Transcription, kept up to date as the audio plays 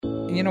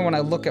When I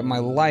look at my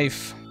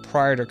life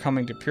prior to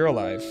coming to Pure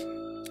Life,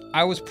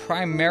 I was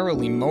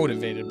primarily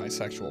motivated by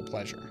sexual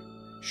pleasure.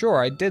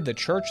 Sure, I did the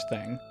church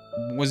thing,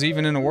 was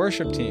even in a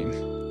worship team,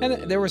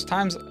 and there was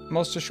times,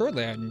 most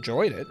assuredly, I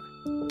enjoyed it.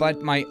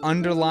 But my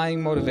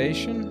underlying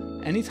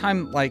motivation,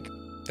 anytime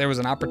there was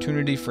an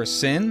opportunity for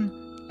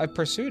sin, I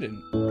pursued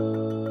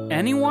it.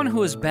 Anyone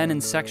who has been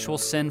in sexual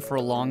sin for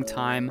a long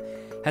time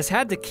has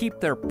had to keep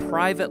their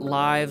private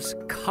lives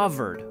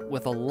covered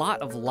with a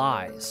lot of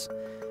lies.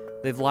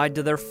 They've lied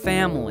to their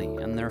family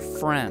and their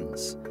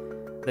friends.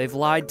 They've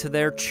lied to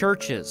their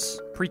churches,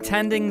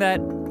 pretending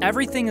that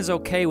everything is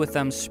okay with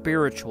them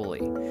spiritually.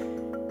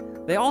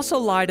 They also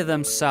lie to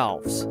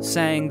themselves,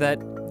 saying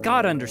that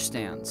God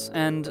understands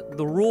and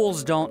the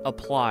rules don't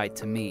apply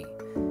to me.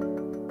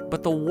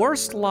 But the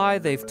worst lie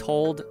they've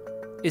told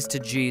is to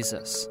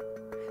Jesus.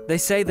 They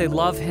say they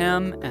love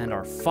Him and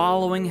are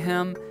following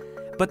Him,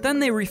 but then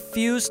they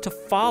refuse to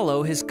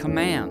follow His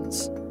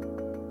commands.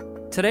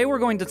 Today we're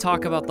going to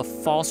talk about the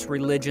false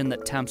religion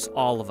that tempts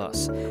all of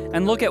us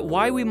and look at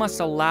why we must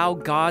allow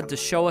God to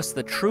show us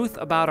the truth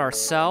about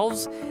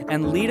ourselves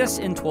and lead us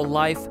into a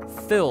life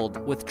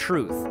filled with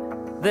truth.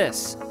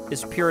 This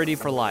is Purity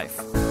for Life.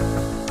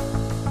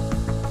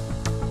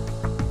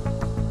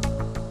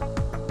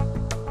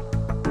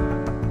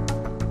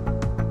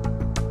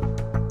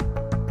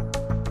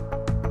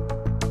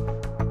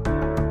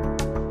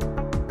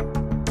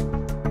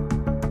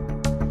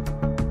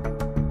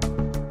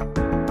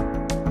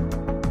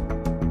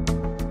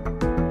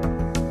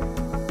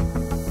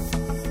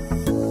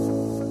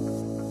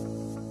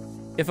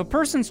 If a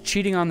person's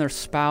cheating on their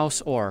spouse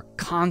or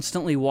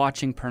constantly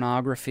watching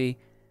pornography,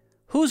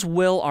 whose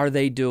will are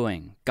they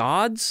doing?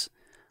 God's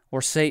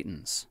or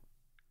Satan's?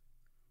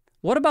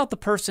 What about the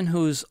person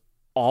who's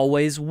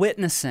always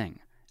witnessing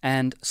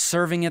and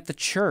serving at the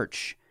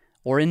church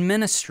or in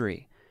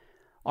ministry?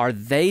 Are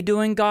they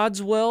doing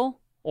God's will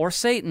or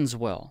Satan's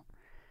will?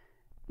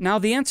 Now,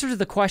 the answer to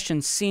the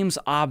question seems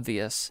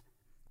obvious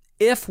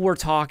if we're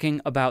talking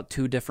about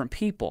two different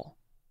people.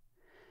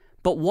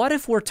 But what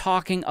if we're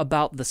talking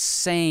about the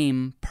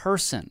same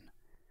person,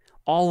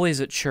 always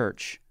at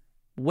church,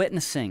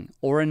 witnessing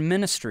or in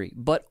ministry,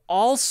 but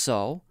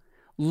also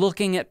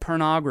looking at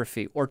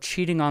pornography or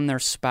cheating on their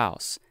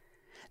spouse?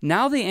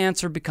 Now the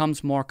answer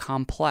becomes more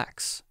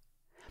complex.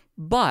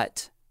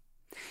 But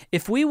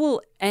if we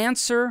will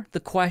answer the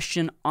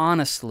question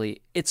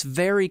honestly, it's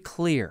very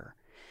clear.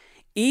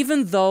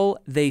 Even though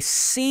they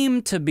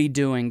seem to be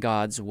doing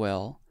God's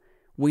will,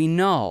 we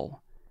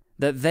know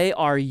that they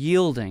are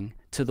yielding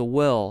to the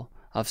will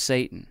of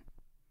Satan.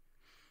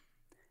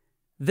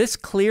 This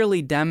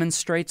clearly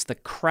demonstrates the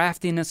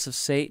craftiness of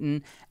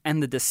Satan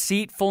and the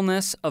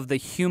deceitfulness of the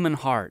human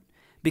heart,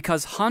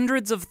 because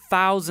hundreds of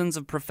thousands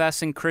of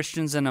professing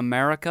Christians in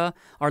America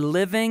are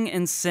living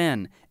in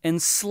sin,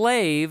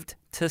 enslaved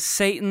to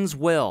Satan's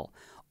will,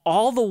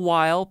 all the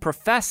while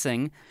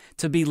professing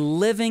to be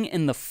living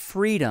in the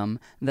freedom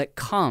that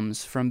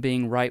comes from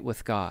being right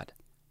with God.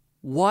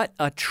 What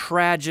a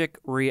tragic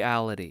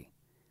reality.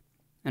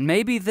 And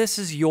maybe this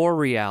is your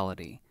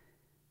reality,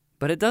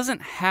 but it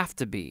doesn't have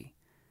to be.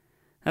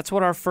 That's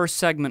what our first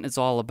segment is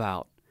all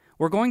about.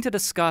 We're going to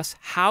discuss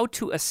how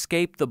to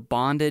escape the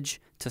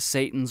bondage to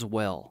Satan's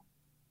will.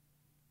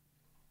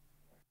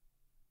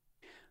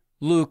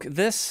 Luke,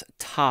 this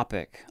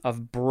topic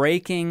of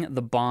breaking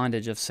the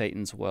bondage of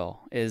Satan's will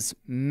is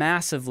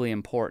massively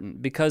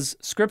important because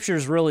Scripture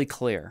is really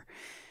clear.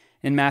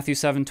 In Matthew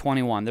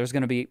 7:21, there's going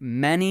to be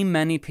many,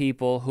 many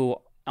people who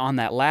on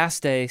that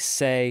last day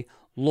say,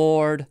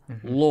 Lord,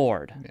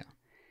 Lord,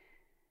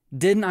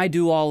 didn't I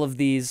do all of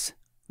these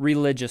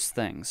religious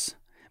things?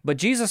 But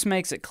Jesus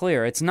makes it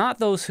clear, it's not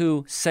those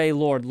who say,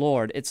 Lord,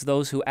 Lord, it's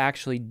those who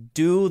actually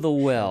do the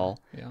will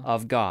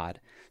of God.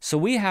 So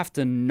we have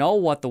to know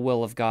what the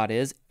will of God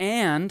is,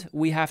 and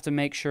we have to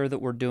make sure that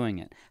we're doing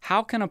it.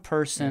 How can a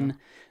person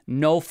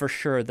know for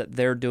sure that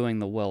they're doing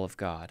the will of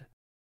God?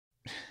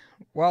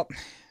 Well,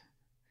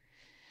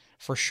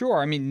 for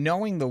sure,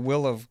 knowing the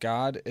will of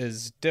God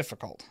is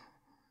difficult.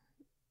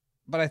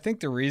 But I think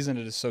the reason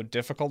it is so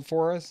difficult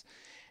for us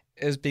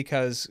is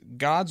because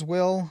God's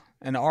will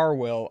and our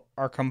will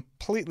are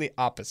completely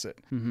opposite.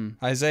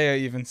 Isaiah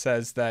even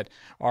says that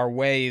our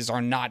ways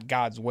are not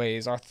God's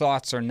ways, our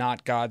thoughts are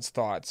not God's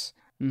thoughts.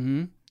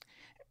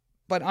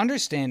 But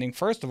understanding,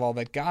 first of all,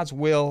 that God's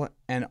will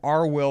and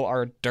our will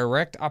are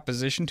direct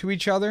opposition to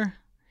each other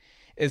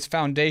is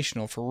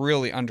foundational for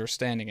really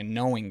understanding and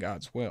knowing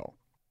God's will.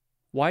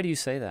 Why do you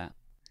say that?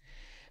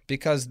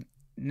 Because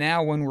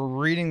now when we're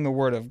reading the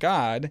Word of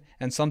God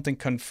and something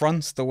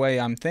confronts the way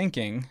I'm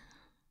thinking,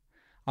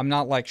 I'm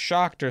not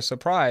shocked or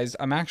surprised.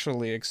 I'm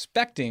actually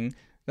expecting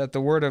that the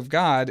Word of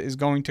God is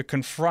going to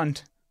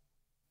confront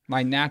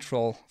my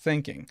natural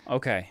thinking.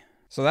 Okay.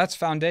 So that's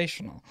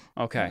foundational.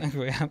 Okay.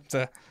 We have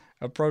to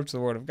approach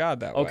the Word of God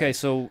that way. Okay,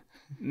 so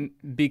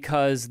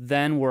because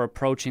then we're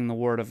approaching the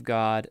Word of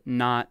God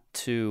not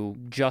to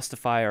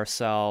justify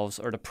ourselves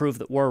or to prove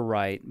that we're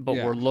right, but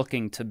we're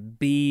looking to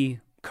be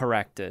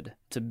corrected,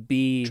 to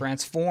be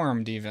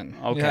transformed even.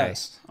 Okay.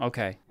 Yes.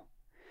 Okay.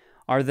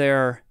 Are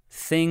there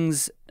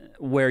things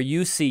where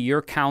you see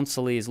your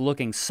counsel is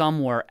looking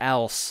somewhere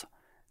else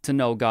to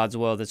know God's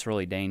will that's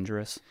really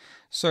dangerous?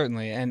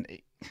 Certainly, and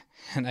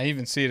I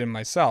even see it in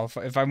myself.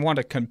 If I want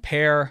to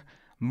compare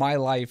my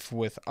life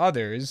with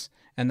others,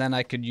 and then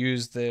I could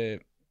use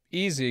the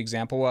easy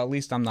example, well, at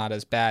least I'm not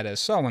as bad as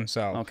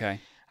so-and-so. Okay.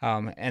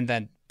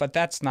 But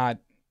that's not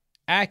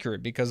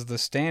accurate because the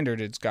standard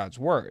is God's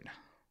word.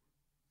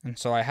 And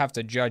so I have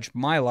to judge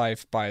my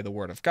life by the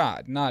word of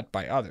God, not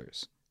by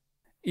others.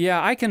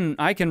 Yeah, I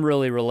can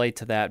really relate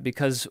to that,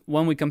 because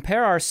when we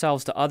compare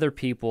ourselves to other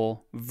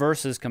people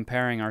versus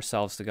comparing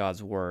ourselves to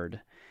God's word,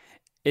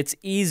 it's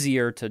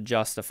easier to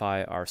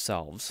justify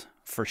ourselves,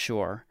 for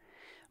sure.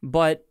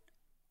 But,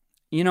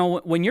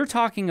 when you're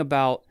talking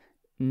about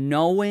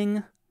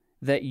knowing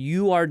that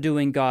you are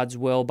doing God's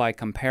will by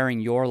comparing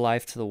your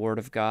life to the Word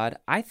of God,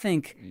 I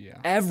think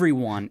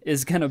everyone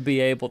is going to be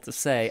able to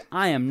say,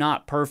 I am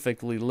not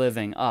perfectly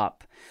living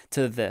up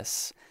to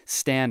this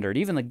standard.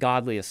 Even the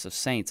godliest of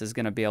saints is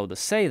going to be able to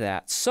say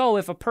that. So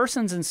if a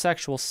person's in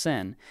sexual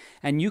sin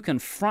and you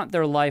confront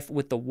their life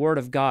with the Word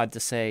of God to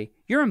say,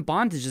 you're in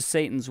bondage to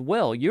Satan's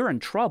will, you're in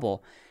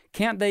trouble,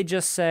 can't they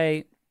just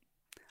say,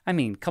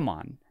 come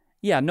on.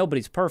 Yeah,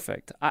 nobody's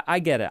perfect. I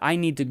get it. I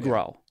need to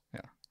grow.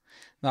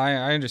 No,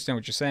 I understand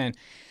what you're saying.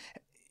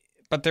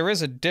 But there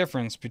is a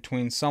difference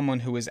between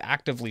someone who is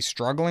actively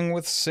struggling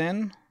with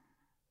sin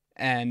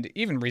and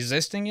even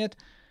resisting it,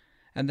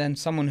 and then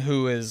someone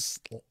who is,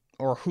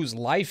 or whose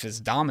life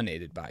is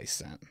dominated by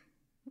sin.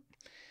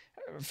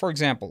 For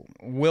example,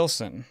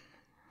 Wilson,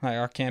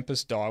 our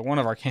campus dog, one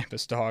of our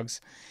campus dogs,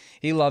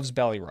 he loves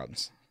belly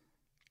rubs.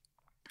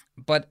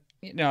 But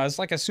it's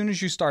like as soon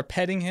as you start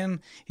petting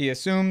him, he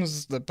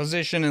assumes the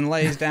position and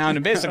lays down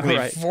and basically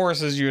Right.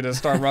 forces you to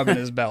start rubbing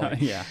his belly.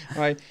 Yeah.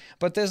 Right?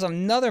 But there's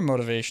another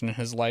motivation in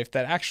his life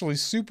that actually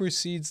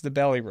supersedes the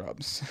belly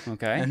rubs.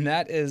 Okay. And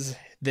that is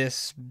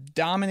this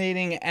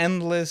dominating,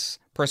 endless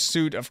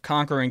pursuit of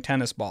conquering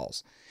tennis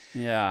balls.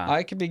 Yeah.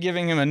 I could be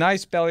giving him a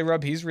nice belly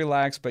rub, he's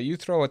relaxed, but you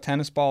throw a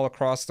tennis ball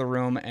across the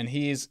room and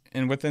he's,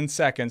 within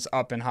seconds,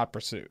 up in hot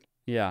pursuit.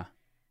 Yeah.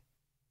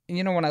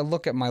 When I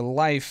look at my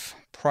life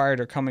prior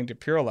to coming to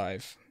Pure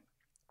Life,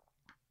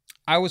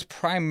 I was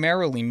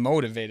primarily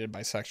motivated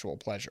by sexual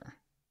pleasure.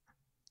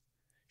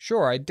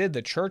 Sure, I did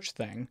the church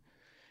thing,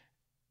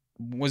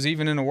 was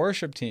even in a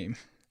worship team,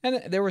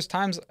 and there was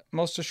times,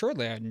 most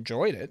assuredly, I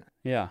enjoyed it.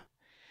 Yeah.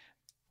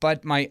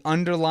 But my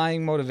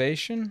underlying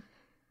motivation,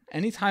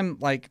 anytime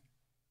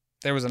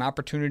there was an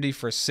opportunity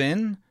for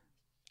sin,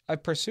 I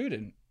pursued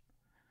it.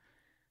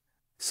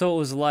 So it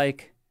was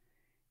like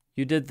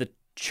you did the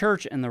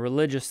church and the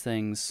religious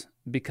things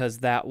because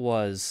that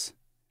was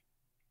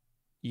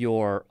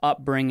your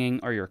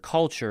upbringing or your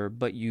culture,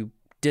 but you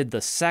did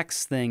the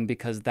sex thing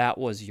because that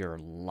was your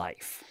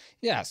life.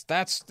 Yes,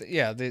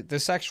 the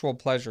sexual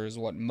pleasure is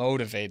what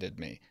motivated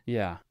me.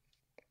 Yeah.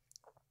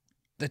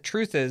 The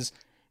truth is,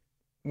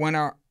 when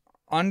our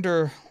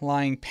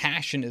underlying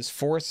passion is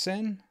for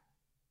sin,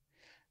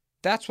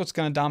 that's what's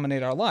going to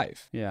dominate our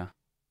life. Yeah.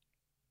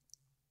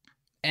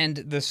 And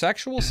the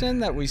sexual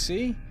sin that we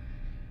see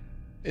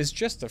is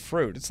just the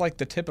fruit. It's like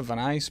the tip of an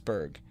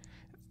iceberg.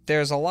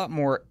 There's a lot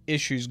more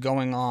issues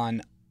going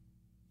on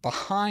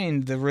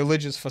behind the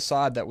religious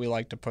facade that we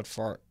like to put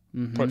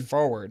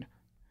forward.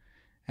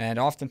 And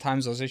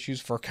oftentimes those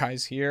issues for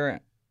guys here,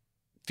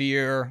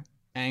 fear,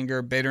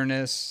 anger,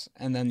 bitterness,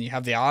 and then you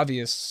have the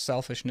obvious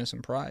selfishness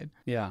and pride.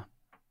 Yeah.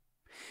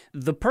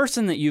 The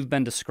person that you've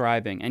been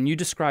describing, and you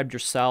described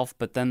yourself,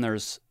 but then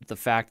there's the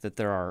fact that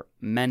there are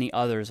many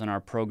others in our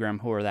program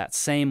who are that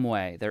same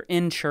way. They're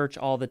in church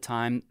all the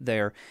time.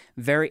 They're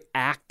very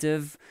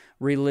active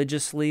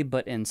religiously,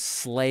 but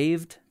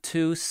enslaved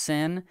to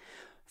sin.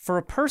 For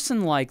a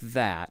person like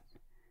that,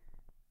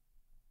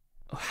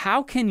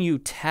 how can you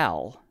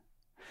tell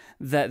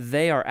that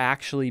they are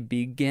actually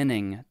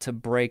beginning to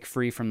break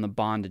free from the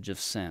bondage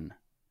of sin?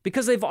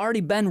 Because they've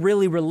already been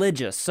really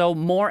religious, so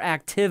more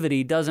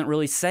activity doesn't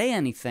really say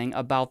anything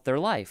about their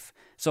life.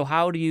 So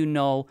how do you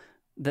know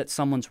that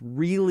someone's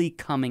really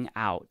coming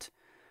out?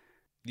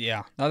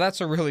 Yeah, now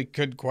that's a really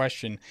good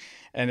question,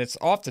 and it's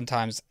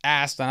oftentimes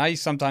asked, and I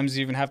sometimes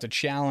even have to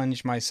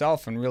challenge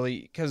myself and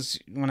really, because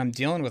when I'm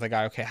dealing with a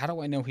guy, okay, how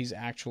do I know he's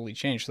actually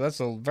changed? So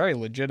that's a very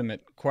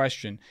legitimate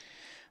question.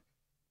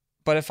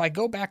 But if I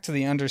go back to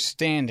the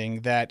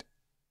understanding that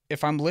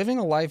if I'm living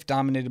a life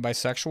dominated by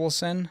sexual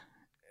sin,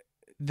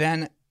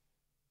 then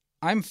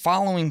I'm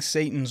following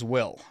Satan's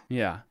will.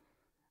 Yeah.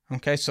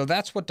 Okay, so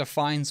that's what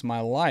defines my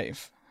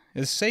life,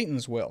 is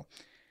Satan's will.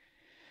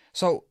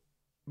 So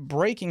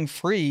breaking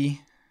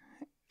free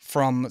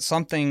from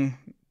something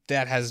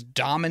that has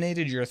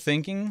dominated your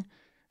thinking,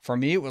 for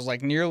me it was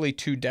like nearly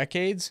 2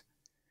 decades.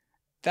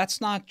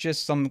 That's not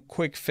just some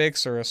quick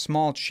fix or a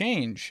small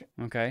change.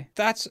 Okay.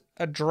 That's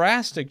a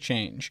drastic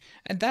change.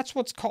 And that's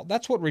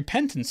what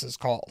repentance is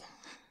called.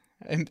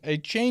 A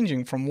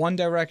changing from one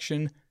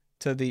direction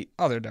to the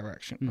other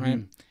direction, right?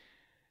 Mm-hmm.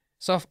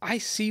 So if I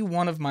see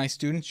one of my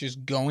students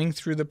just going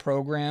through the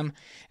program,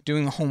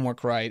 doing the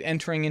homework right,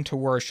 entering into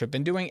worship,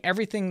 and doing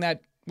everything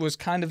that was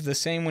kind of the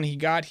same when he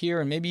got here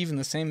and maybe even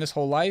the same his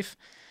whole life,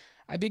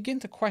 I begin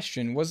to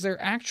question, was there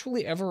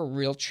actually ever a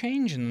real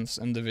change in this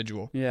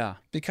individual? Yeah.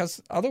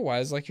 Because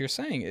otherwise, like you're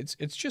saying,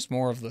 it's just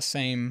more of the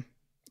same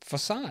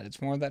facade.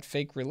 It's more of that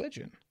fake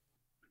religion.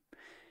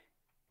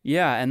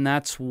 Yeah, and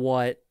that's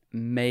what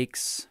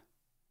makes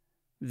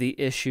the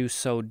issue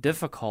so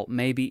difficult,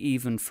 maybe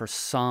even for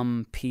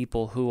some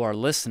people who are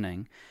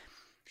listening,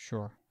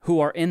 Sure. who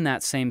are in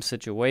that same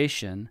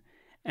situation,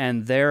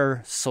 and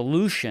their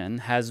solution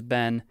has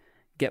been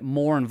get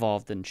more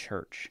involved in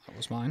church. That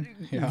was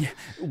mine. Yeah.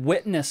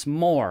 Witness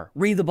more,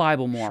 read the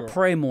Bible more, Sure.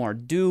 pray more,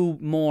 do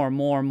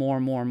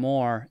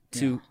more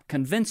to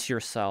convince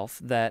yourself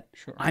that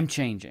Sure. I'm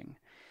changing.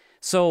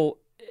 So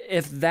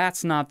if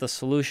that's not the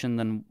solution,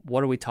 then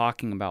what are we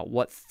talking about?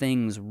 What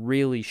things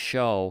really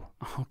show,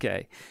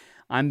 okay,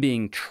 I'm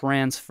being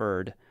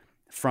transferred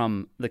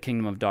from the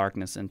kingdom of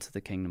darkness into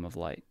the kingdom of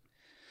light?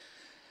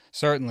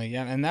 Certainly,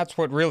 yeah, and that's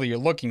what really you're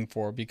looking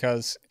for,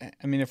 because,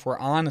 I mean, if we're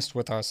honest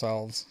with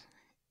ourselves,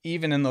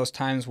 even in those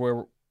times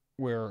where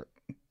we're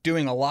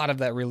doing a lot of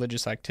that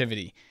religious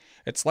activity,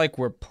 it's like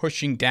we're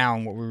pushing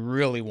down what we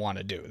really want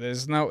to do.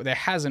 There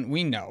hasn't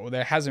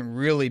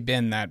really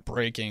been that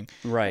breaking,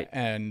 Right,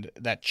 and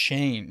that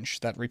change,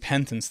 that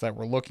repentance that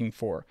we're looking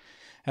for.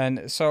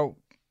 And so,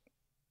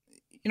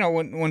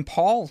 when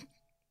Paul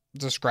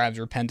describes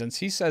repentance,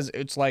 he says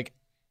it's like,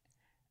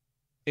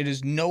 it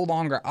is no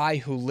longer I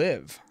who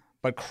live,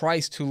 but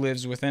Christ who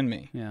lives within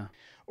me. yeah.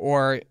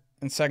 Or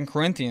in 2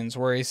 Corinthians,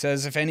 where he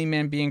says, if any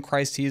man be in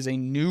Christ, he is a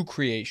new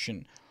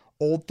creation.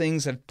 Old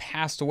things have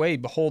passed away.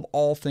 Behold,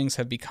 all things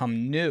have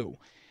become new.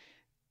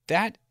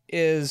 That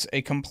is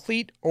a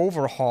complete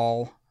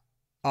overhaul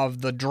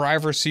of the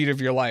driver's seat of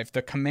your life,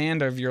 the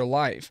command of your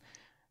life.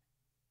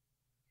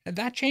 And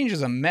that change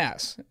is a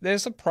mess.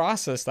 There's a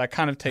process that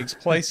kind of takes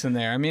place in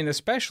there. I mean,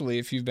 especially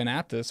if you've been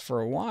at this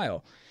for a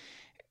while.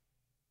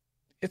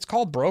 It's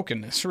called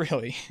brokenness,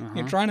 really.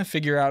 You're trying to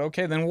figure out,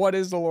 okay, then what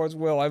is the Lord's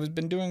will? I've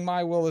been doing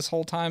my will this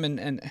whole time,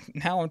 and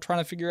now I'm trying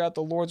to figure out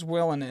the Lord's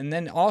will. And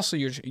then also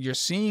you're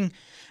seeing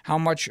how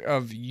much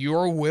of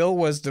your will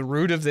was the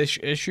root of this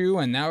issue,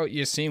 and now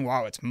you're seeing,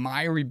 wow, it's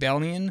my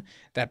rebellion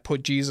that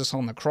put Jesus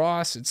on the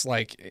cross. It's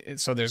like,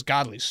 so there's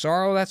godly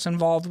sorrow that's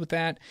involved with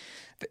that.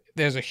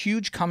 There's a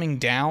huge coming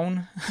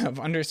down of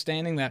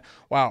understanding that,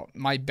 wow,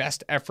 my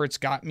best efforts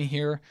got me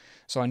here,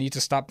 so I need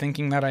to stop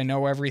thinking that I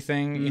know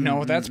everything.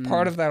 That's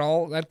part of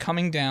that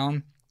coming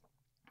down.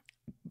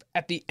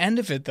 At the end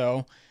of it,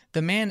 though,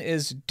 the man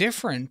is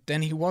different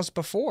than he was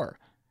before.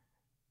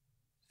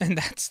 And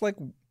that's like,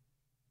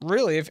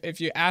 really, if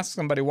you ask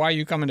somebody, why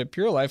you come into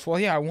Pure Life? Well,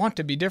 yeah, I want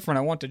to be different.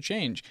 I want to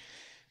change.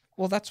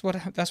 Well, that's what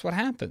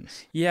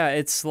happens. Yeah,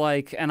 it's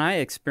like, and I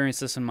experienced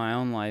this in my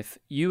own life,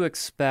 you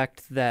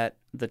expect that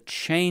the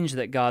change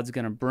that God's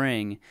going to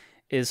bring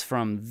is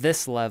from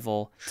this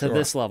level to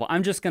this level.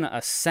 I'm just going to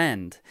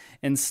ascend.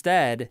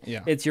 Instead,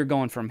 it's you're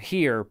going from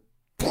here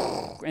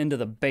into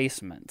the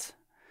basement.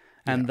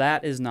 And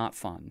that is not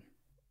fun.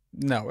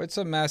 No, it's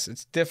a mess.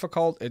 It's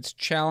difficult. It's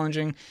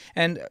challenging.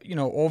 And,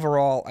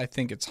 overall, I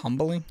think it's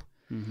humbling.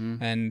 Mm-hmm.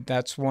 And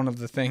that's one of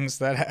the things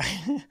that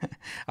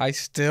I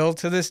still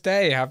to this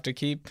day have to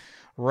keep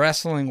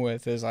wrestling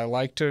with, is I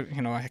like to,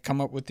 I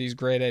come up with these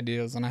great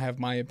ideas and I have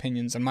my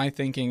opinions and my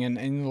thinking, and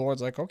the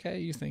Lord's like, okay,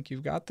 you think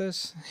you've got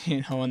this,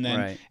 and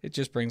then it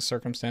just brings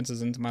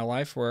circumstances into my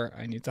life where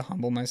I need to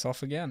humble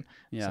myself again.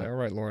 Say, all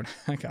right, Lord,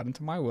 I got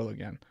into my will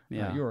again,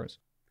 not yours.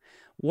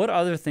 What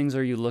other things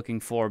are you looking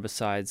for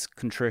besides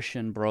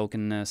contrition,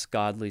 brokenness,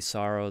 godly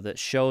sorrow that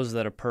shows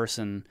that a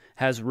person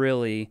has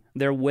really,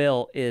 their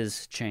will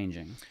is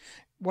changing?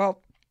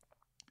 Well,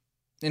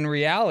 in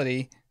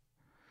reality,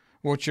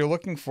 what you're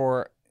looking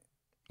for,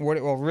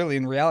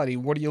 in reality,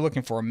 what are you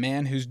looking for? A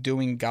man who's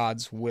doing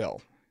God's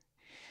will.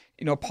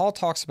 Paul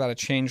talks about a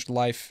changed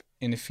life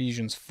in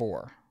Ephesians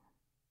 4,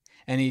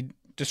 and he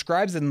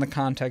describes it in the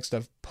context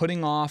of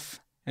putting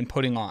off and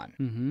putting on.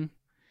 Mm-hmm.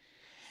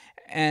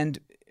 And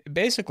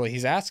basically,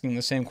 he's asking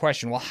the same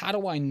question. Well, how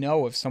do I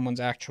know if someone's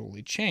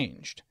actually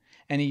changed?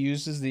 And he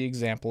uses the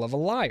example of a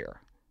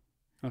liar.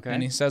 Okay.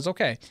 And he says,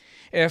 okay,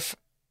 if,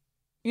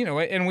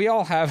 and we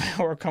all have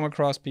or come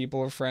across people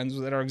or friends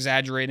that are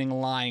exaggerating,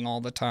 lying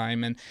all the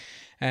time.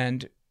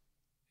 And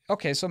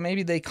okay, so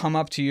maybe they come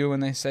up to you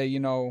and they say,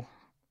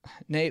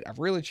 Nate, I've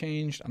really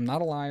changed. I'm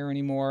not a liar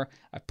anymore.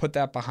 I put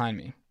that behind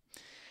me.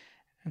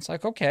 It's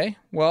like, okay,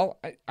 well,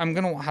 how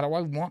do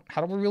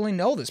I really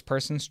know this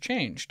person's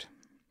changed?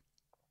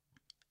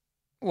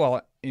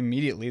 Well,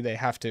 immediately they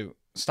have to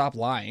stop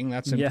lying.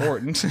 That's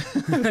important.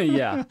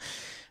 Yeah.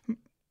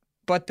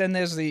 But then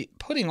there's the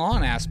putting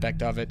on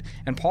aspect of it.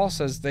 And Paul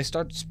says they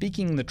start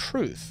speaking the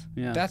truth.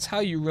 Yeah. That's how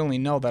you really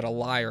know that a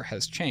liar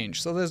has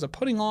changed. So there's a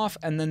putting off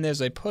and then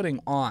there's a putting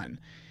on.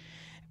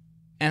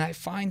 And I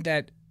find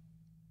that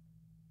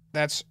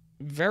that's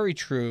very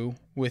true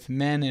with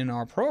men in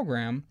our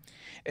program,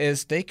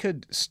 is they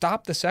could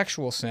stop the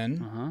sexual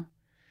sin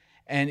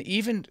and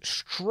even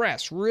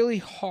stress really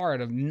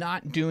hard of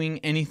not doing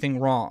anything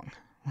wrong,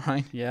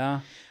 right?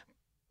 Yeah.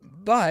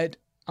 But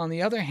on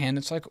the other hand,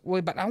 it's like,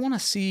 well, but I want to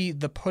see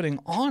the putting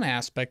on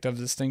aspect of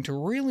this thing to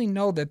really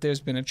know that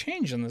there's been a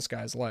change in this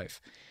guy's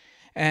life.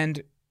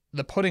 And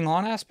the putting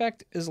on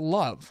aspect is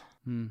love.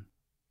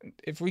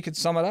 If we could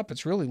sum it up,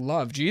 it's really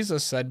love.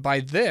 Jesus said, by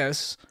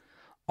this,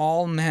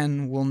 all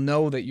men will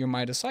know that you're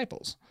my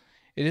disciples.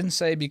 It didn't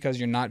say because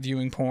you're not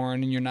viewing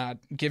porn and you're not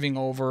giving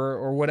over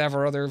or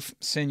whatever other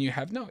sin you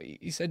have. No,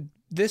 he said,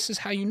 this is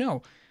how you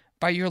know,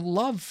 by your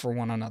love for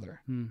one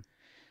another.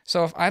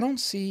 So if I don't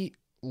see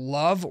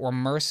love or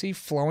mercy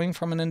flowing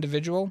from an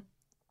individual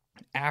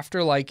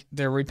after like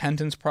their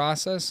repentance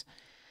process,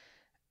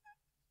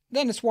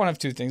 then it's one of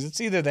two things.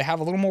 It's either they have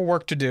a little more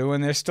work to do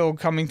and they're still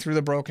coming through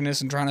the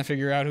brokenness and trying to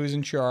figure out who's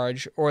in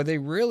charge, or they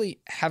really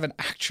haven't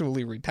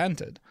actually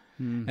repented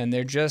and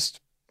they're just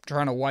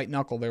trying to white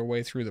knuckle their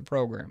way through the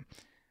program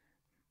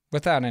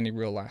without any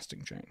real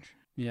lasting change.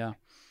 Yeah.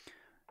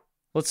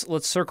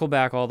 Let's circle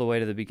back all the way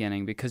to the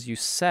beginning, because you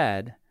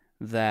said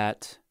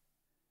that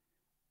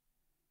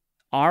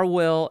our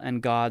will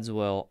and God's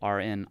will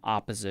are in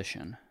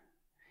opposition.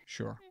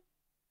 Sure.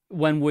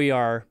 When we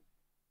are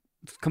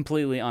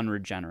completely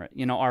unregenerate.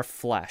 Our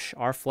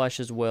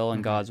flesh's will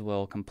and God's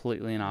will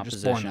completely in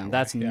opposition.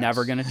 That's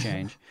never going to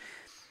change.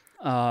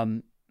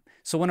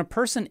 So when a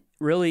person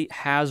really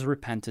has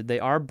repented, they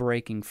are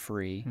breaking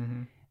free,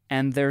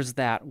 and there's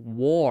that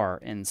war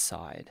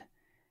inside.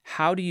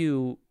 How do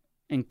you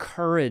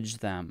encourage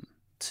them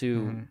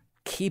to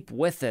keep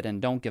with it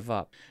and don't give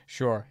up?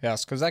 Sure,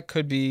 yes, because that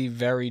could be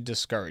very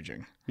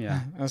discouraging.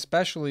 Yeah.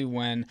 Especially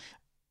when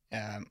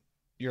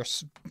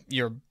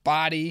your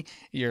body,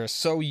 you're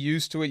so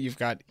used to it, you've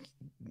got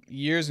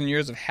years and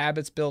years of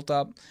habits built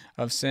up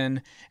of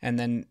sin, and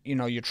then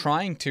you're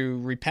trying to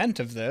repent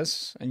of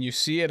this and you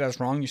see it as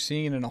wrong, you're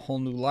seeing it in a whole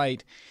new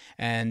light,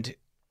 and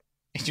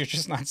you're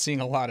just not seeing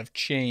a lot of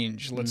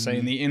change, let's say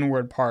in the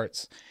inward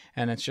parts,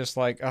 and it's just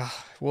like,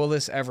 will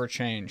this ever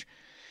change?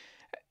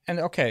 And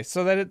okay,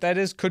 so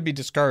that could be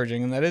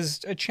discouraging, and that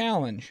is a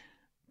challenge,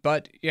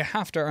 but you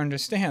have to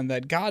understand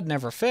that God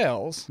never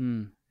fails.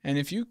 And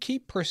if you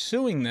keep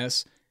pursuing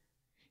this,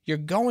 you're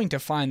going to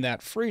find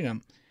that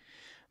freedom.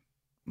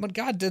 But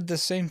God did the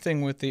same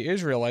thing with the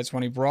Israelites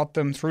when he brought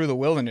them through the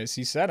wilderness.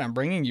 He said, I'm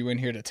bringing you in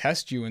here to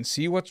test you and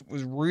see what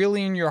was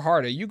really in your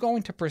heart. Are you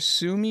going to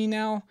pursue me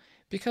now?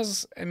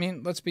 Because,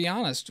 let's be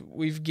honest,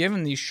 we've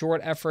given these short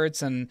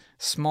efforts and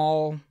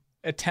small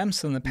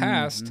attempts in the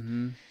past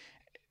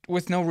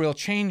with no real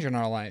change in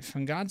our life.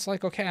 And God's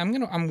like, okay,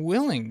 I'm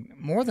willing,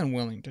 more than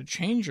willing, to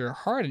change your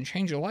heart and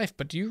change your life,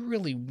 but do you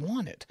really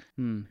want it?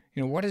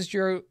 What is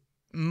your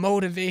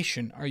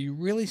motivation? Are you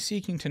really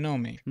seeking to know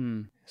me?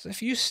 So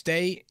if you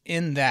stay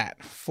in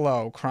that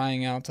flow,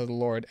 crying out to the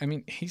Lord,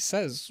 he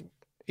says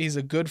he's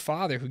a good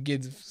father who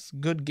gives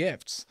good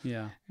gifts.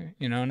 Yeah.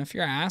 And if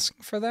you're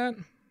asking for that,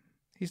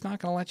 he's not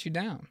going to let you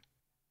down.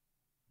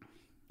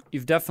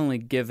 You've definitely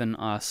given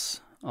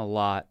us a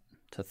lot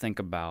to think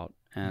about.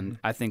 And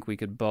I think we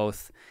could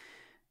both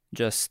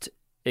just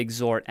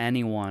exhort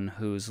anyone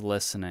who's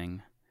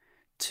listening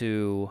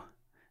to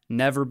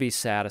never be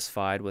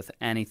satisfied with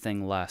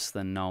anything less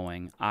than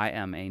knowing I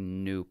am a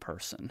new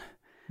person.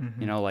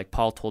 Like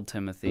Paul told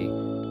Timothy,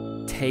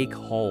 take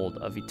hold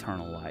of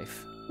eternal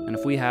life. And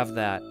if we have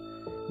that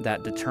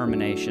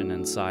determination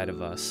inside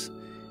of us,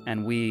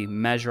 and we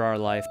measure our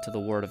life to the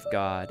Word of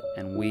God,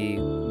 and we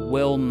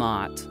will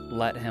not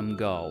let Him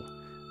go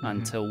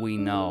until we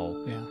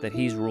know that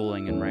He's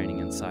ruling and reigning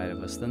inside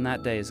of us, then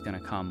that day is going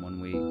to come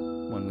when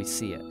we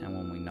see it and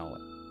when we know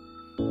it.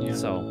 Yeah.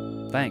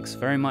 So thanks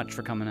very much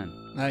for coming in.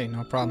 Hey,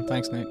 no problem.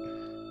 Thanks, Nate.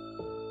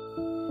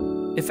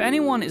 If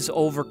anyone is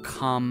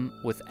overcome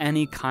with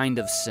any kind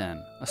of sin,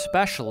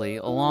 especially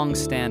a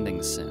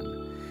long-standing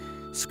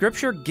sin,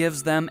 Scripture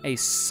gives them a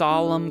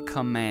solemn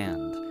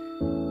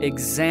command: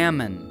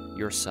 examine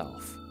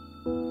yourself.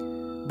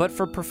 But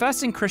for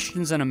professing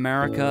Christians in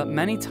America,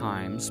 many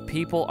times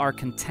people are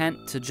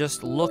content to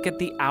just look at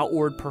the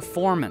outward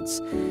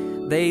performance.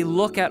 They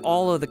look at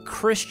all of the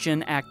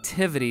Christian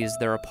activities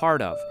they're a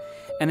part of.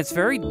 And it's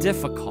very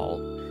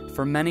difficult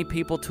for many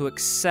people to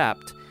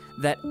accept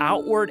that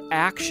outward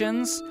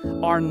actions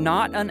are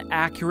not an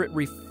accurate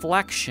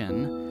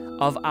reflection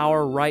of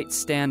our right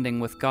standing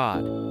with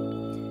God.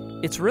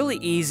 It's really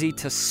easy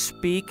to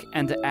speak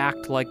and to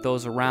act like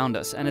those around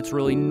us, and it's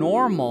really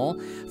normal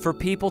for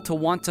people to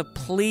want to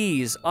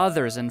please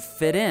others and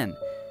fit in.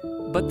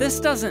 But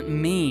this doesn't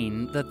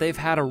mean that they've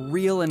had a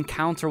real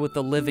encounter with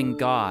the living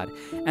God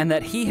and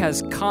that He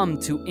has come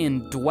to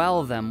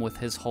indwell them with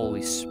His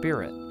Holy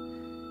Spirit.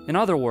 In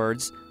other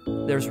words,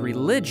 there's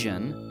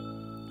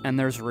religion and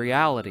there's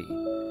reality.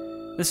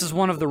 This is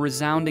one of the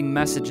resounding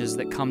messages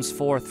that comes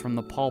forth from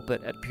the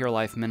pulpit at Pure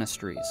Life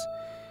Ministries.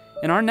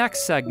 In our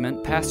next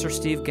segment, Pastor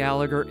Steve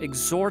Gallagher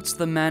exhorts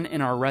the men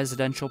in our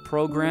residential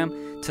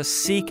program to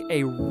seek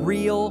a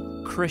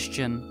real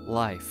Christian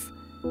life,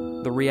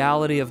 the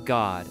reality of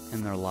God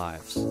in their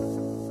lives.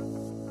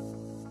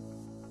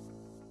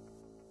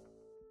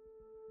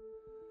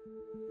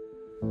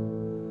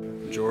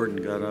 Jordan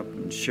got up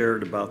and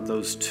shared about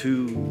those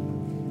two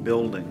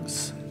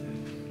buildings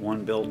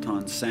one built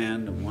on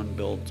sand and one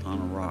built on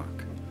a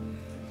rock.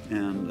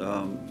 And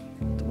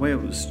the way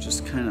it was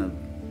just kind of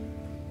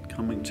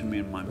coming to me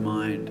in my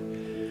mind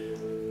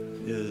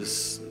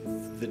is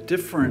the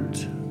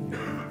different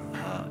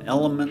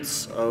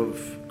elements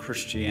of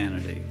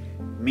Christianity,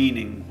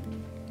 meaning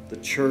the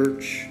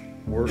church,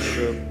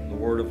 worship, the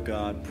Word of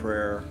God,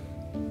 prayer,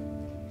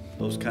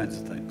 those kinds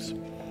of things.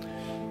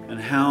 And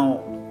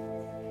how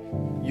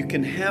you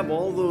can have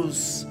all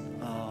those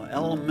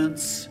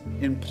elements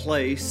in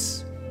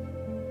place,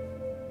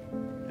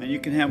 and you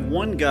can have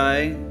one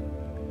guy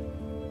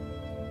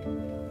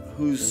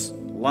whose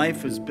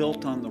life is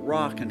built on the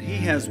rock and he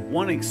has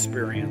one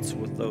experience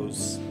with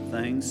those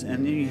things,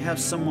 and then you have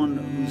someone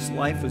whose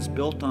life is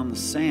built on the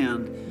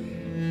sand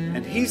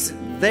and he's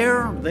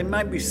there, they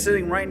might be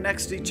sitting right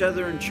next to each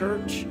other in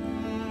church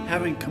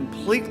having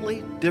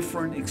completely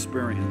different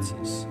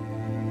experiences.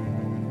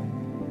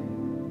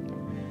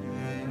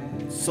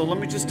 So let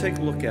me just take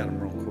a look at them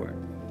real quick.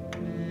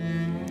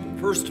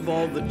 First of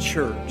all, the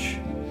church.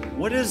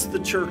 What is the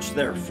church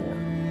there for?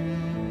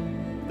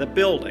 The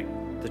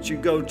building that you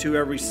go to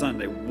every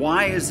Sunday.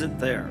 Why is it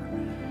there?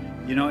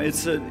 You know,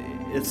 it's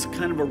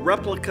kind of a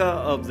replica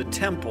of the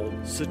temple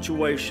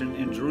situation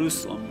in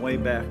Jerusalem way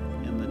back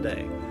in the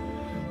day.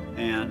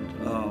 And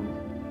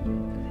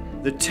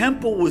the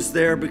temple was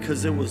there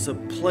because it was a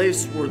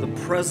place where the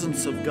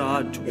presence of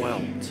God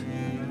dwelt.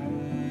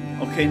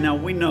 Okay, now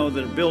we know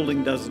that a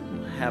building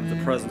doesn't have the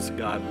presence of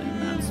God in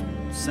that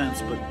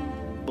sense, but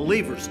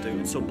believers do.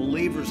 And so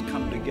believers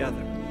come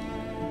together.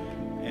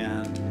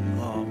 And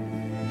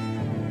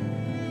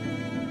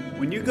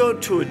when you go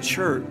to a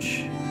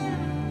church,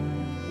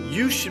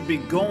 you should be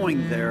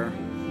going there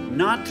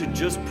not to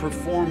just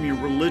perform your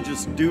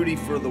religious duty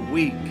for the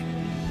week,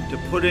 to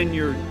put in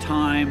your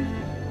time,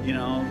 you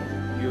know,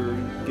 your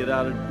get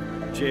out of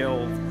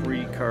jail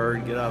free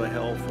card, get out of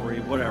hell free,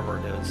 whatever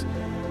it is.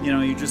 You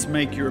know, you just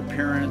make your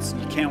appearance,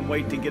 you can't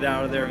wait to get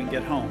out of there and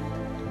get home.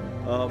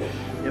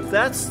 If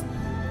that's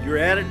your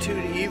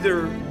attitude,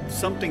 either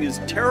something is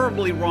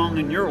terribly wrong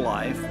in your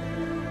life,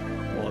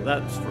 well,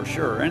 that's for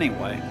sure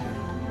anyway,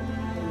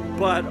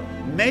 but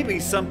maybe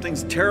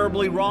something's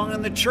terribly wrong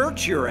in the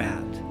church you're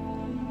at.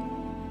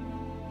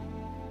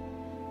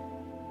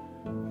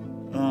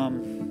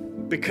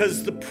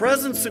 Because the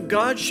presence of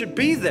God should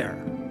be there.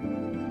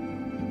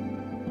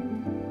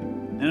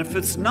 And if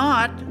it's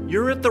not,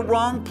 you're at the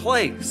wrong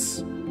place.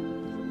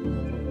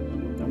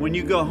 And when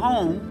you go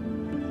home,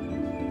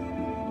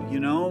 you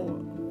know,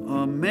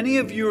 many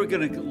of you are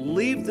going to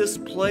leave this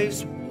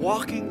place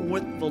walking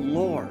with the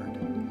Lord.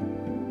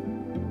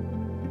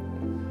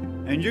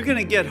 And you're going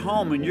to get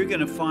home and you're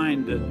going to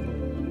find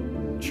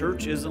that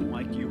church isn't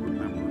like you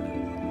remembered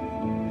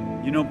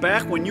it. You know,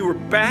 back when you were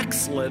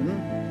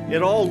backslidden,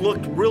 it all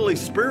looked really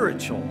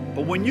spiritual.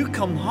 But when you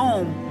come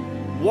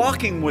home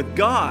walking with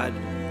God,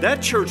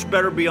 that church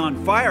better be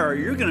on fire or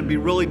you're going to be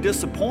really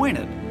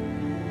disappointed.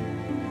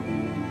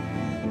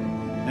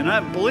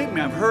 And believe me,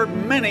 I've heard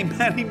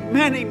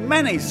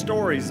many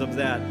stories of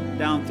that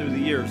down through the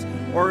years.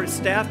 Or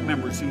staff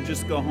members who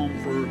just go home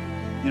for,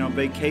 you know,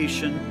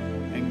 vacation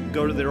and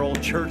go to their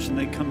old church and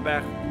they come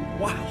back,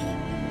 wow,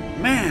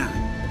 man,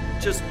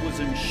 just was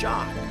in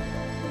shock.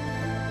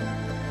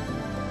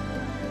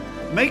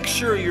 Make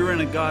sure you're in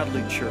a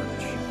godly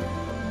church.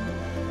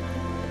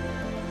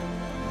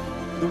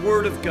 The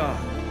Word of God.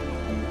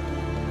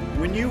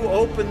 When you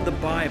open the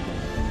Bible,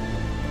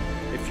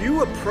 if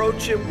you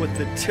approach it with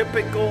the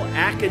typical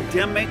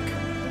academic,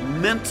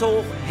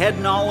 mental, head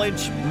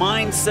knowledge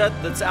mindset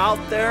that's out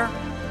there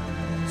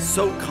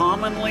so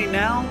commonly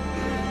now,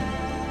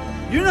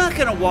 you're not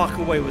going to walk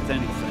away with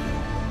anything.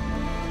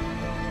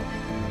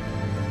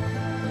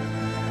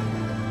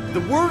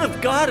 The Word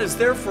of God is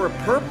there for a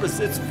purpose.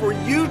 It's for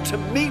you to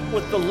meet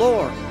with the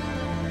Lord.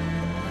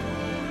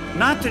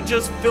 Not to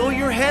just fill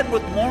your head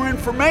with more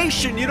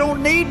information. You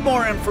don't need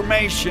more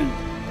information.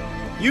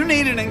 You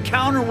need an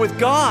encounter with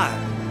God.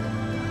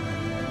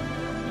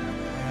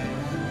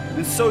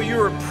 And so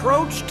your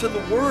approach to the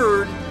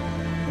Word,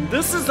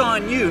 this is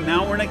on you.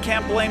 Now I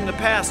can't blame the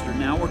pastor.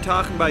 Now we're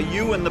talking about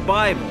you and the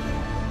Bible.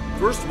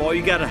 First of all,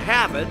 you got to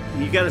have it.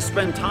 You got to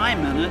spend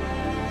time in it.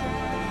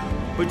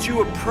 But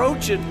you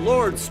approach it,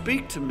 Lord,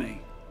 speak to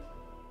me.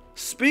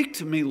 Speak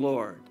to me,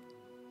 Lord.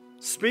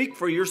 Speak,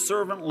 for your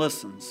servant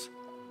listens.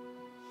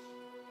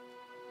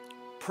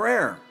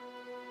 Prayer.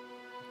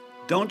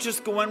 Don't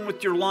just go in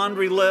with your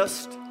laundry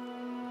list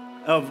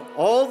of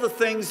all the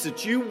things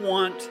that you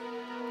want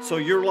so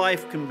your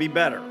life can be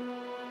better.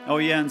 Oh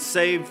yeah, and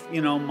save,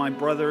 you know, my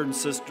brother and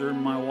sister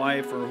and my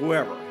wife or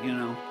whoever, you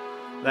know,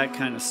 that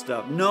kind of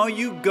stuff. No,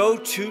 you go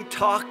to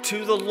talk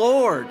to the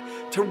Lord,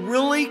 to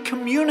really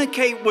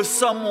communicate with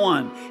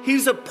someone.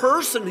 He's a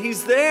person,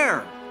 He's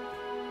there.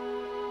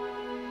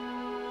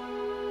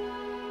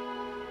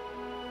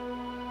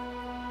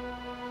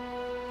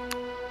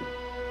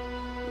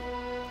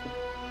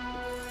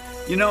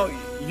 You know,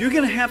 you're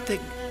going to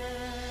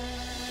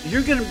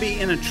be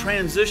in a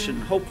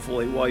transition,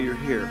 hopefully, while you're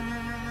here.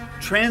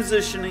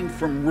 Transitioning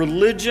from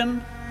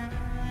religion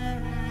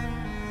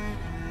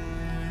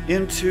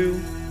into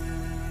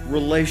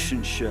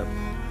relationship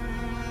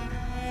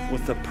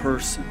with a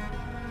person.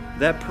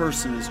 That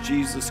person is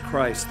Jesus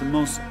Christ, the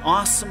most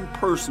awesome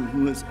person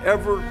who has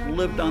ever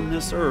lived on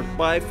this earth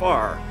by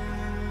far.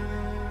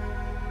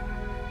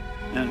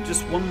 And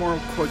just one more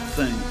quick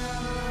thing.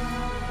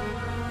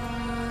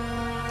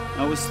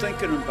 I was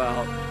thinking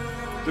about,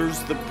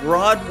 there's the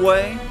broad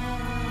way,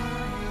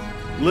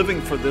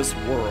 living for this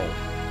world,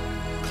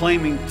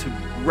 claiming to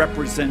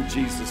represent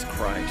Jesus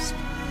Christ.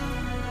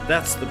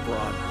 That's the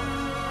broad way.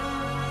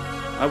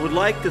 I would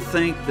like to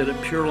think that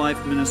at Pure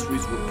Life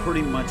Ministries we're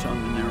pretty much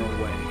on the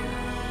narrow way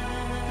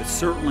here. It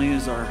certainly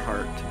is our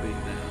heart to be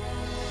that.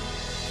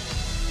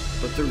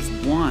 But there's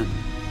one,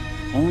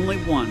 only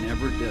one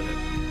ever did it.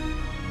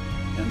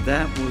 And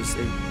that was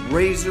a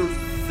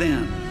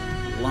razor-thin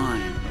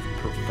line of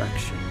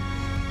perfection.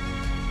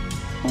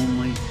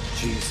 Only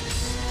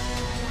Jesus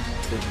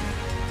did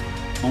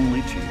it.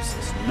 Only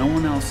Jesus. No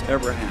one else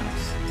ever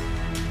has.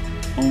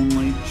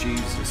 Only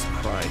Jesus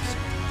Christ.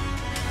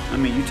 I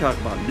mean, you talk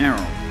about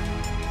narrow.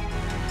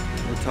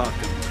 We're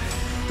talking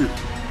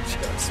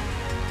just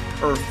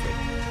perfect.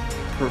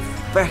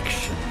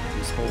 Perfection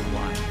his whole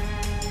life.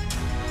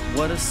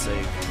 What a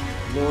Savior.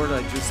 Lord,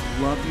 I just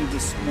love you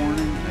this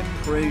morning. I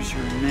praise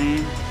your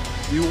name.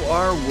 You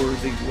are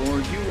worthy,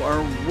 Lord. You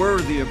are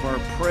worthy of our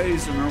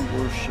praise and our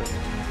worship.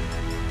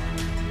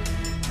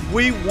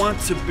 We want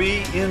to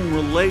be in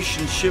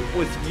relationship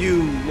with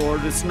you,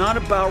 Lord. It's not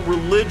about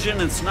religion.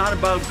 It's not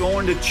about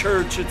going to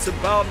church. It's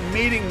about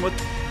meeting with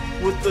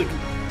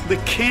the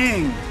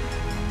King,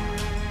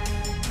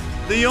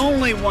 the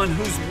only one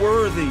who's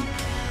worthy.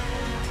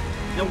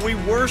 And we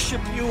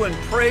worship you and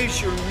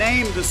praise your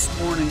name this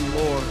morning,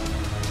 Lord.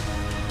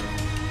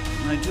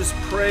 And I just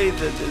pray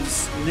that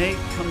as Nate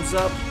comes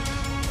up,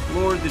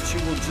 Lord, that you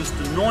will just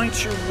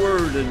anoint your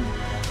word and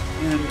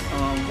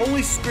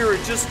Holy Spirit,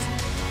 just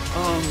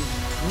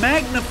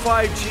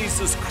magnify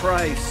Jesus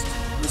Christ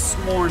this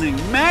morning.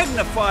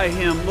 Magnify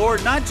him,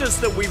 Lord, not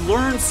just that we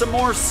learn some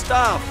more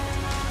stuff,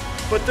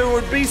 but there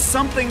would be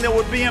something that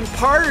would be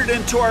imparted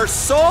into our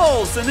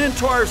souls and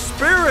into our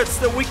spirits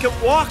that we could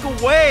walk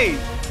away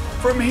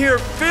from here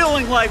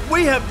feeling like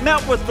we have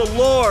met with the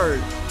Lord.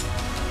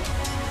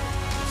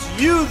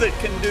 It's you that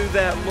can do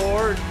that,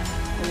 Lord.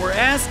 And we're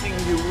asking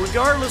you,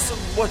 regardless of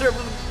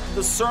whatever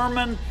the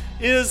sermon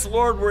is,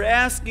 Lord, we're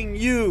asking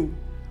you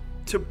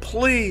to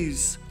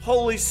please,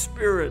 Holy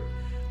Spirit,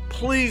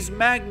 please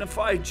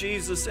magnify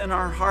Jesus in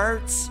our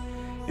hearts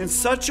in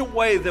such a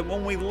way that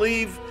when we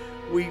leave,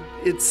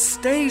 it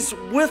stays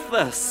with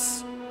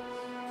us,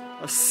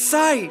 a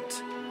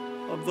sight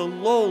of the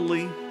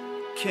lowly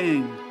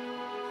King.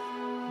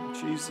 In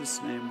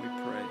Jesus' name we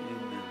pray,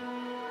 amen.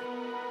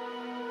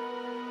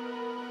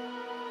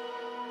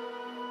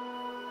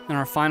 In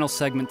our final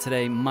segment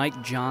today,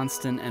 Mike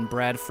Johnston and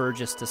Brad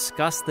Fergus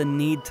discuss the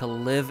need to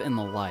live in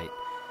the light.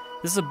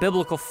 This is a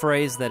biblical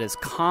phrase that is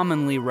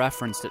commonly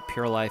referenced at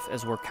Pure Life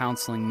as we're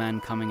counseling men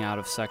coming out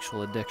of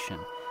sexual addiction.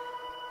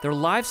 Their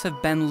lives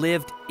have been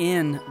lived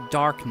in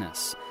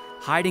darkness,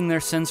 hiding their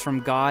sins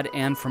from God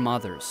and from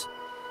others.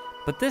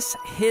 But this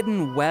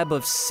hidden web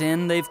of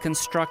sin they've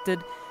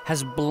constructed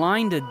has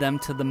blinded them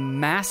to the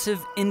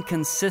massive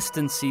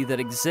inconsistency that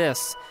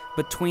exists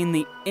between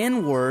the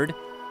inward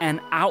and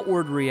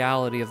outward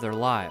reality of their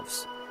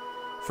lives.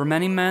 For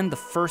many men, the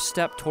first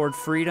step toward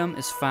freedom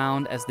is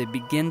found as they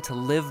begin to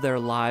live their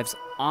lives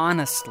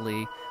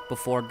honestly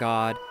before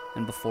God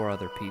and before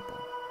other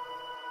people.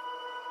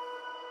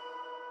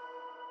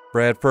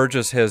 Brad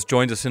Fergus has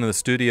joined us in the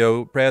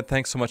studio. Brad,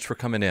 thanks so much for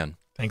coming in.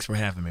 Thanks for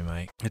having me,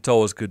 Mike. It's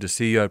always good to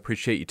see you. I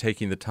appreciate you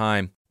taking the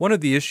time. One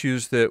of the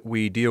issues that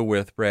we deal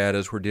with, Brad,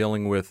 as we're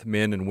dealing with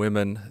men and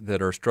women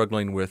that are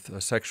struggling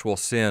with sexual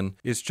sin,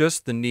 is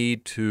just the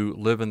need to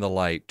live in the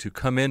light, to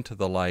come into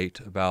the light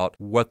about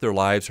what their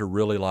lives are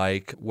really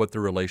like, what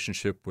their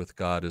relationship with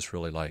God is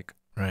really like.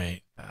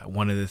 Right.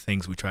 One of the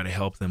things we try to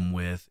help them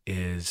with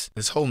is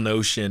this whole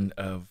notion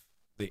of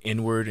the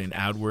inward and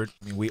outward.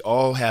 I mean, we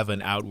all have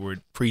an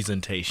outward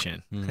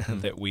presentation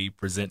that we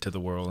present to the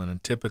world,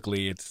 and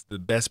typically it's the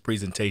best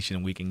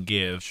presentation we can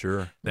give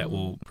that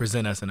will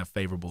present us in a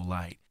favorable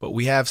light. But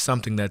we have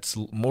something that's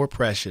more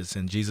precious,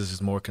 and Jesus is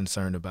more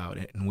concerned about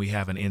it, and we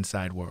have an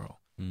inside world,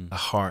 a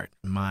heart,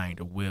 mind,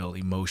 a will,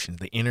 emotions,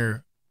 the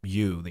inner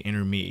you, the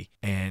inner me,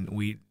 and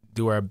we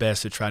do our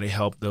best to try to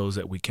help those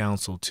that we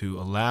counsel to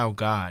allow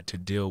God to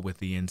deal with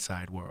the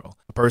inside world.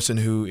 A person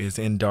who is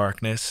in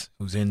darkness,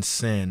 who's in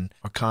sin,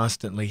 are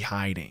constantly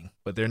hiding,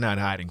 but they're not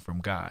hiding from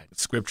God.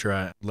 Scripture,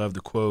 I love the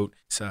quote,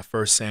 it's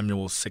 1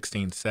 Samuel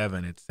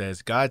 16:7. It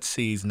says, God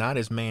sees not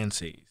as man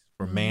sees,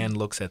 for man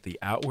looks at the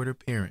outward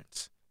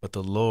appearance, but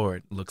the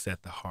Lord looks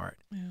at the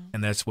heart. Yeah.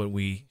 And that's what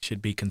we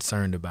should be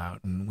concerned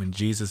about. And when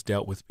Jesus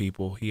dealt with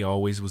people, he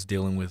always was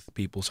dealing with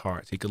people's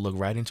hearts. He could look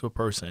right into a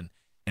person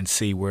and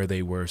see where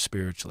they were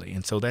spiritually.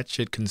 And so that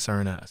should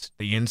concern us.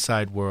 The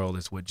inside world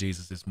is what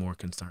Jesus is more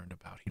concerned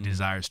about. He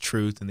desires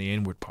truth in the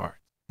inward part.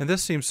 And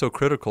this seems so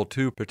critical,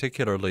 too,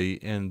 particularly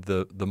in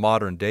the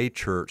modern-day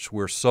church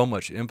where so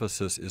much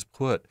emphasis is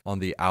put on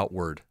the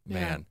outward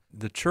man.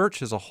 the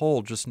church as a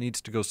whole just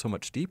needs to go so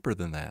much deeper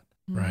than that.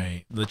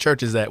 Right. The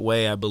church is that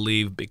way, I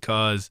believe,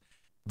 because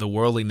the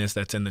worldliness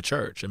that's in the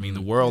church. I mean,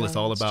 the world is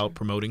all about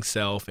promoting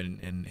self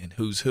and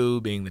who's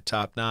who, being the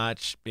top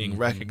notch, being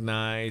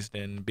recognized,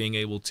 and being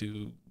able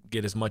to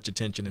get as much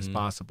attention as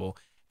possible.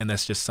 And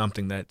that's just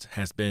something that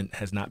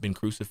has not been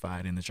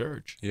crucified in the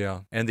church.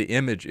 Yeah. And the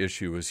image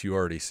issue, as you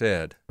already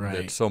said, Right.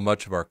 that so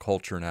much of our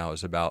culture now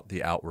is about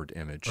the outward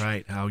image.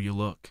 Right, how you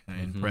look,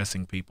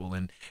 impressing people.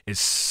 And it's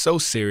so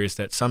serious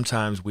that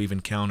sometimes we've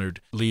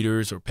encountered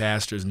leaders or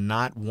pastors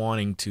not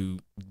wanting to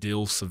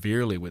deal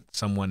severely with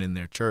someone in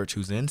their church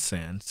who's in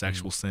sin,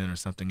 sexual sin or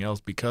something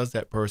else, because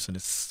that person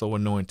is so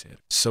anointed,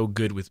 so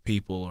good with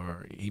people,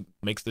 or he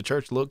makes the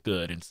church look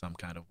good in some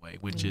kind of way,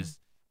 which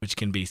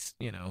can be,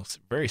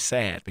 very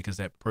sad because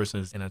that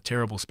person is in a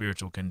terrible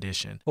spiritual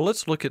condition. Well,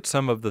 let's look at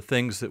some of the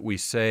things that we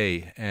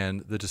say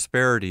and the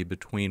disparity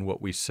between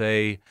what we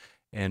say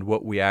and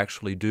what we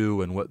actually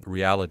do and what the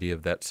reality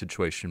of that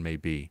situation may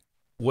be.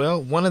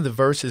 Well, one of the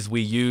verses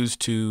we use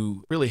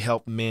to really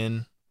help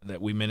men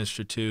that we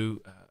minister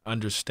to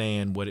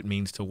understand what it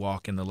means to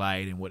walk in the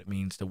light and what it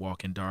means to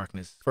walk in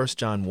darkness. 1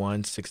 John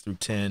 1, 6 through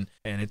 10.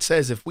 And it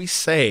says, if we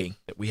say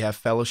that we have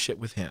fellowship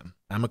with him,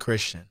 I'm a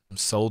Christian, I'm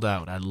sold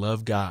out, I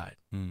love God,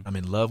 I'm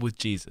in love with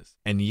Jesus,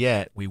 and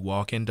yet we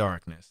walk in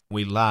darkness,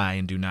 we lie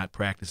and do not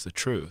practice the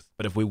truth.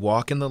 But if we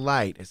walk in the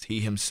light as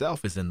he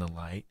himself is in the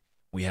light,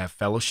 we have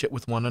fellowship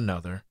with one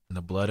another, and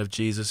the blood of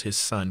Jesus, his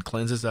son,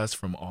 cleanses us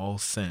from all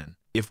sin.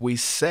 If we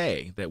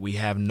say that we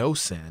have no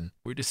sin,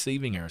 we're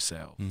deceiving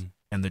ourselves,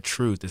 and the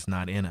truth is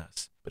not in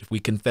us. But if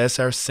we confess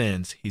our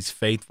sins, he's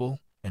faithful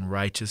and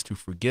righteous to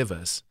forgive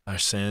us our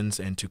sins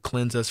and to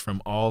cleanse us from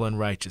all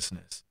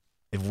unrighteousness.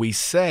 If we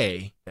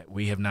say that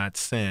we have not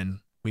sinned,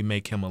 we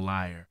make him a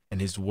liar,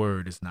 and his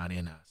word is not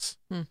in us.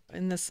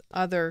 And this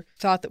other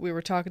thought that we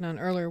were talking on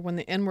earlier, when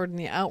the inward and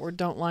the outward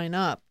don't line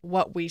up,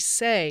 what we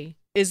say,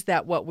 is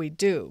that what we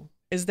do?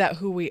 Is that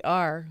who we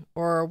are?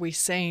 Or are we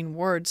saying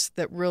words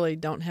that really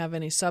don't have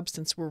any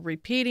substance? We're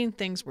repeating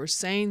things, we're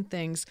saying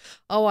things.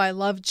 Oh, I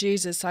love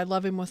Jesus, I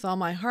love him with all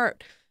my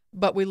heart.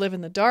 But we live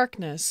in the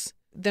darkness,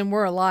 then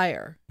we're a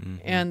liar,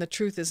 and the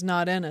truth is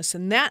not in us.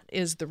 And that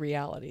is the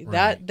reality.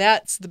 Right.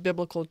 That's the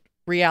biblical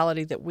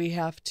reality that we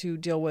have to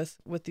deal with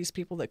these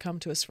people that come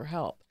to us for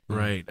help.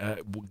 Right.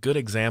 Good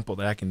example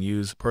that I can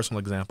use, personal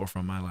example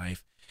from my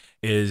life,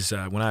 is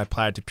when I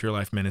applied to Pure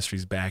Life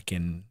Ministries back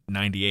in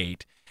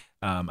 98,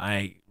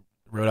 I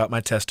wrote out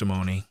my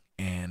testimony,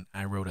 and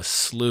I wrote a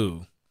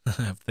slew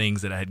of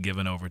things that I had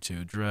given over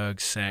to,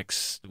 drugs,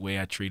 sex, the way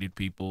I treated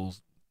people.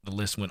 The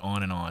list went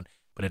on and on.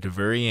 But at the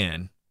very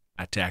end,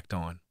 I tacked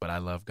on, but I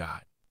love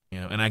God.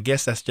 And I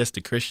guess that's just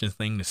a Christian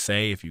thing to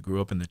say if you grew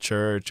up in the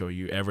church or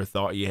you ever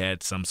thought you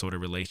had some sort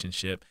of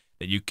relationship,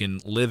 that you can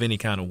live any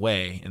kind of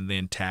way and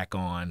then tack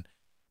on,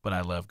 but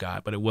I love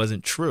God. But it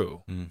wasn't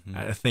true.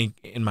 I think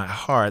in my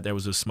heart there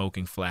was a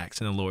smoking flax,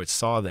 and the Lord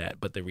saw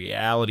that. But the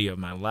reality of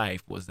my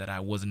life was that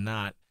I was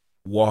not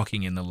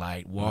walking in the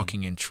light,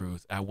 walking in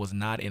truth. I was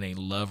not in a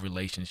love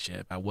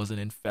relationship. I wasn't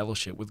in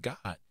fellowship with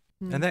God.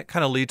 And that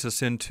kind of leads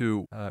us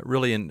into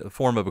really in the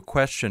form of a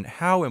question,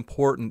 how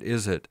important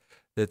is it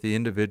that the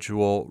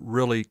individual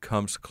really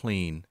comes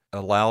clean,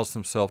 allows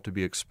themselves to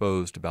be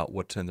exposed about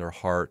what's in their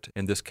heart,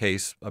 in this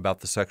case, about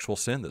the sexual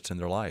sin that's in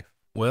their life?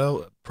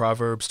 Well,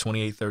 Proverbs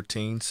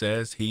 28:13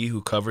 says, he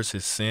who covers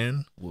his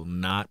sin will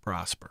not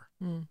prosper.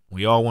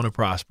 We all want to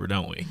prosper,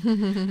 don't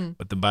we?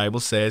 But the Bible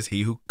says,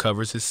 he who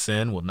covers his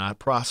sin will not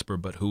prosper,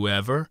 but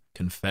whoever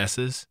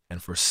confesses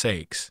and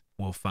forsakes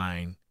will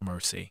find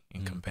mercy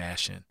and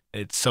compassion.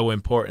 It's so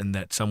important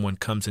that someone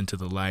comes into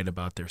the light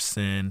about their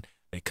sin.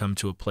 They come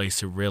to a place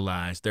to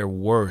realize they're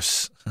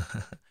worse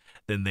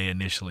than they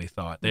initially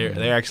thought.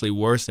 They're actually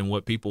worse than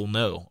what people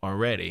know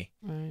already.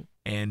 Right.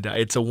 And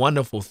it's a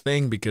wonderful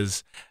thing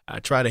because I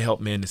try to help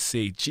men to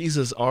see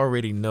Jesus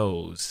already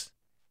knows.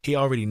 He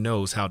already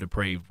knows how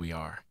depraved we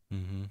are.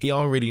 He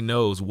already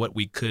knows what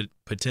we could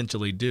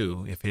potentially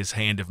do if his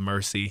hand of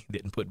mercy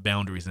didn't put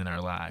boundaries in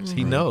our lives.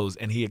 He knows,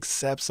 and he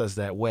accepts us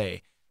that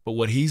way. But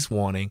what he's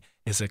wanting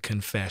is a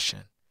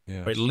confession.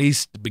 Yes. Or at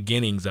least the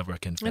beginnings of our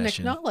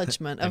confession. An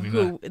acknowledgement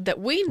of that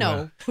we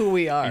know who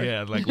we are.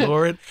 Yeah, like,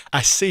 Lord,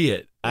 I see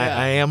it. Yeah.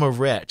 I am a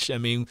wretch. I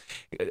mean,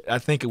 I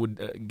think it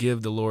would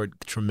give the Lord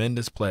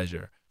tremendous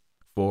pleasure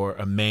for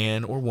a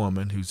man or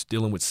woman who's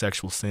dealing with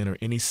sexual sin or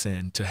any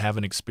sin to have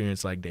an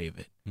experience like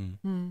David,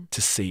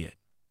 to see it.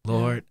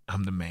 Lord,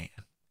 I'm the man.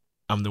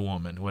 I'm the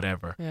woman,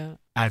 whatever. Yeah.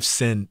 I've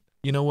sinned.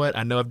 You know what?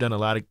 I know I've done a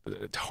lot of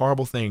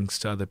horrible things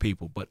to other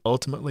people, but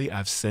ultimately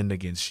I've sinned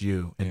against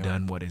you and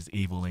done what is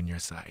evil in your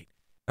sight.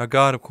 Now,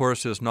 God, of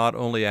course, is not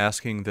only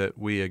asking that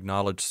we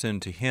acknowledge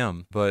sin to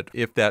him, but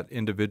if that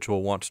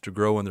individual wants to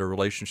grow in their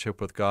relationship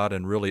with God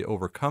and really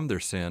overcome their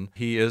sin,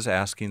 he is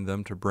asking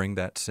them to bring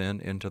that sin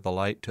into the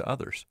light to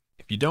others.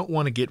 If you don't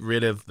want to get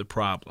rid of the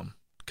problem,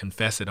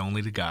 confess it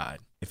only to God.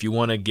 If you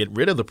want to get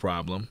rid of the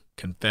problem,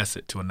 confess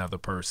it to another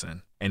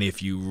person. And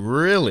if you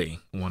really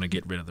want to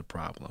get rid of the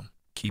problem,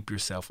 keep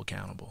yourself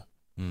accountable.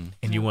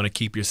 And you want to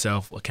keep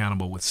yourself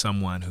accountable with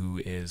someone who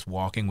is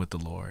walking with the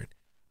Lord,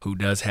 who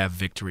does have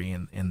victory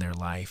in their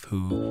life,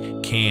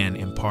 who can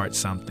impart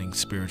something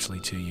spiritually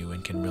to you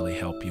and can really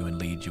help you and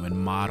lead you and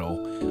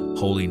model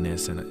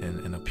holiness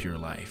and a pure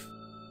life.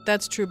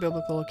 That's true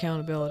biblical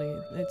accountability.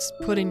 It's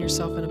putting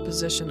yourself in a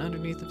position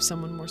underneath of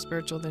someone more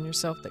spiritual than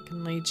yourself that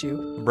can lead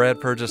you.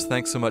 Brad Purgis,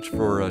 thanks so much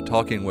for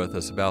talking with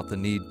us about the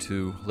need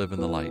to live in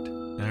the light.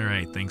 All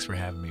right. Thanks for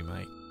having me,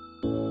 Mike.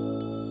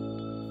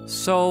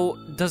 So,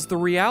 does the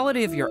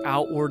reality of your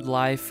outward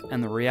life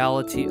and the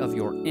reality of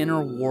your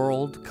inner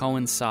world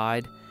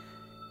coincide?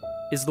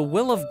 Is the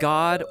will of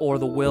God or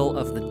the will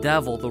of the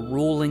devil the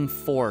ruling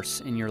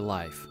force in your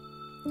life?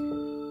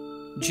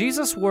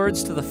 Jesus'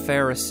 words to the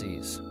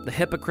Pharisees, the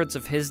hypocrites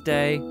of his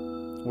day,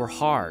 were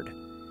hard.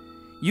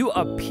 You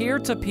appear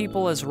to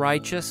people as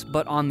righteous,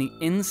 but on the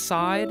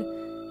inside,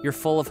 you're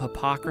full of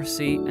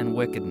hypocrisy and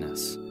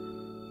wickedness.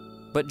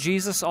 But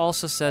Jesus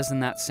also says in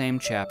that same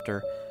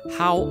chapter,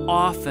 "How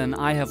often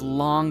I have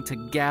longed to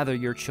gather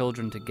your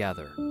children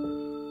together."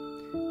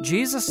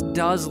 Jesus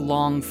does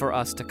long for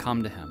us to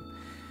come to him,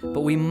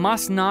 but we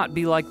must not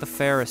be like the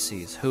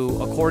Pharisees,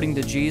 who, according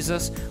to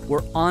Jesus,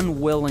 were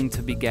unwilling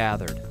to be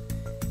gathered.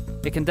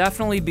 It can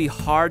definitely be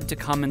hard to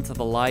come into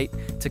the light,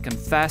 to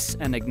confess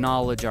and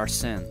acknowledge our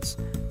sins.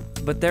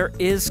 But there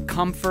is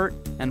comfort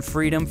and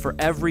freedom for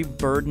every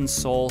burdened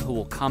soul who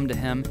will come to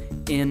him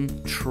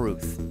in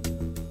truth.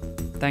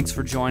 Thanks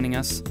for joining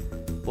us.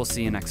 We'll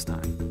see you next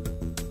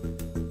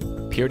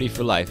time. Purity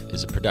for Life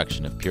is a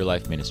production of Pure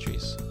Life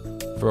Ministries.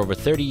 For over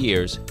 30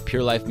 years,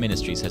 Pure Life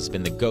Ministries has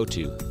been the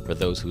go-to for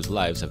those whose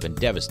lives have been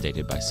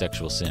devastated by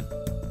sexual sin.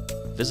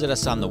 Visit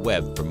us on the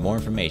web for more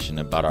information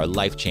about our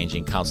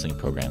life-changing counseling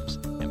programs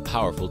and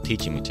powerful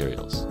teaching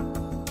materials.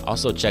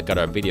 Also check out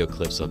our video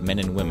clips of men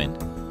and women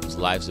whose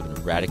lives have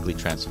been radically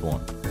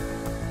transformed.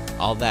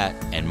 All that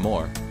and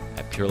more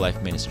at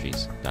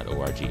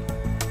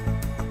purelifeministries.org.